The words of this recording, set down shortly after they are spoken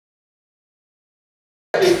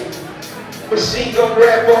Machine gun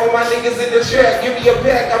rap, all my niggas in the trap. Give me a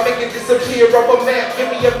pack, I make it disappear off a map.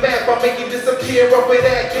 Give me a map, I make it disappear off of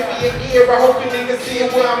that. Give me a ear, I hope you niggas see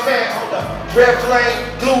where I'm at. Hold up. Red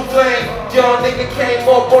flame, blue flame, young nigga came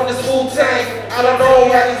up on this Wu-Tang. I don't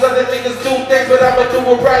know how these other niggas do things, but I'ma do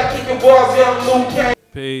it right. Kicking balls, young Luke.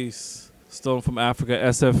 Peace. Stolen from Africa,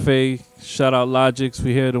 SFA. Shout out Logics.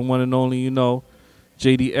 We here, the one and only, you know,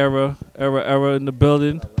 JD Era in the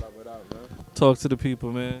building. Talk to the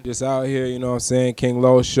people, man. Just out here, you know what I'm saying? King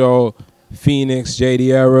Low Show, Phoenix,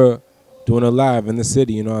 JD Era, doing it live in the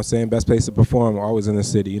city, you know what I'm saying? Best place to perform, always in the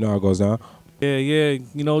city, you know how it goes down. Yeah.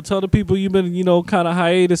 You know, tell the people you've been, you know, kind of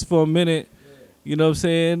hiatus for a minute. You know what I'm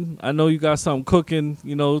saying? I know you got something cooking,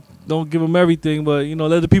 you know, don't give them everything, but, you know,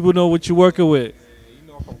 let the people know what you're working with. You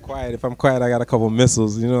know, if I'm quiet, I got a couple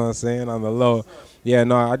missiles, you know what I'm saying, on the low. Yeah,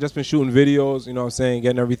 no, I just been shooting videos, you know what I'm saying,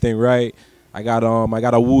 getting everything right. I got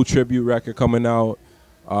a Wu tribute record coming out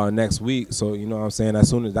next week, so you know what I'm saying, as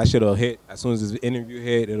soon as that shit'll hit, as soon as this interview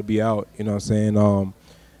hit, it'll be out, you know what I'm saying.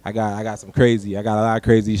 I got some crazy, I got a lot of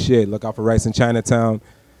crazy shit. Look out for Rice in Chinatown,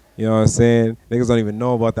 you know what I'm saying. Niggas don't even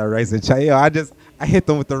know about that Rice in China. Yo, I hit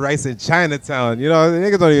them with the Rice in Chinatown, you know,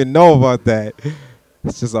 niggas don't even know about that.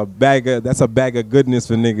 It's just that's a bag of goodness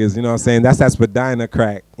for niggas, you know what I'm saying. That's that Spadina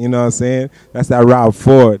crack, you know what I'm saying. That's that Rob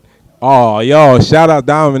Ford. Oh, yo, shout out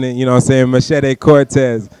Dominant, you know what I'm saying, Machete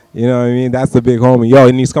Cortez, you know what I mean, that's the big homie. Yo,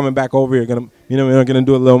 and he's coming back over here, we're gonna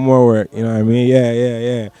do a little more work, you know what I mean,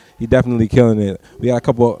 yeah. He definitely killing it. We got a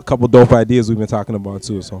couple dope ideas we've been talking about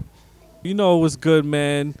too, so. You know what's good,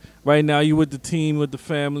 man. Right now you with the team, with the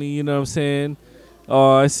family, you know what I'm saying.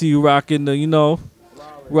 I see you rocking the, you know,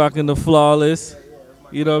 rocking the Flawless,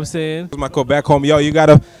 you know what I'm saying. My back home, yo, you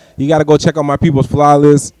gotta go check out my people's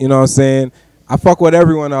Flawless, you know what I'm saying. I fuck with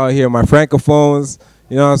everyone out here, my francophones,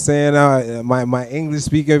 you know what I'm saying, my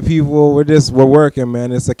English-speaking people, we're working,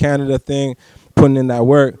 man. It's a Canada thing, putting in that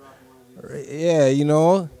work. Yeah, you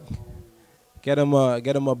know, get them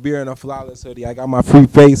a beer and a Flawless hoodie. I got my free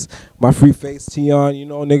face tee on, you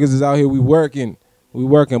know, niggas is out here, we working,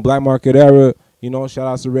 Black Market Era, you know, shout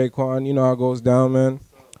out to Raekwon, you know how it goes down, man.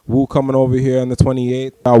 Wu coming over here on the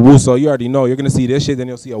 28th. Wu, so you already know, you're gonna see this shit, then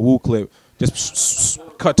you'll see a Wu clip. Just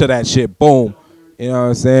cut to that shit, boom. You know what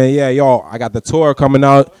I'm saying? Yeah, yo, I got the tour coming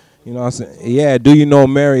out. You know what I'm saying? Yeah, Do You Know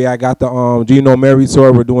Mary? I got the Do You Know Mary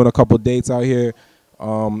tour. We're doing a couple dates out here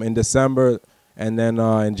in December. And then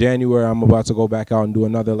in January, I'm about to go back out and do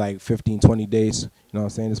another like 15, 20 days. You know what I'm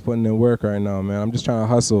saying? Just putting in work right now, man. I'm just trying to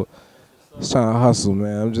hustle.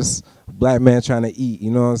 Man. I'm just a black man trying to eat.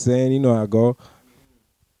 You know what I'm saying? You know how I go.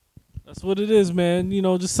 That's what it is, man. You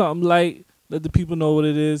know, just something light. Let the people know what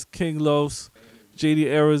it is. King Los, JD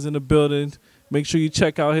Era's in the building. Make sure you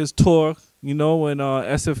check out his tour, you know, and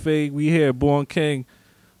SFA, we here, Born King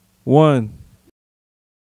 1.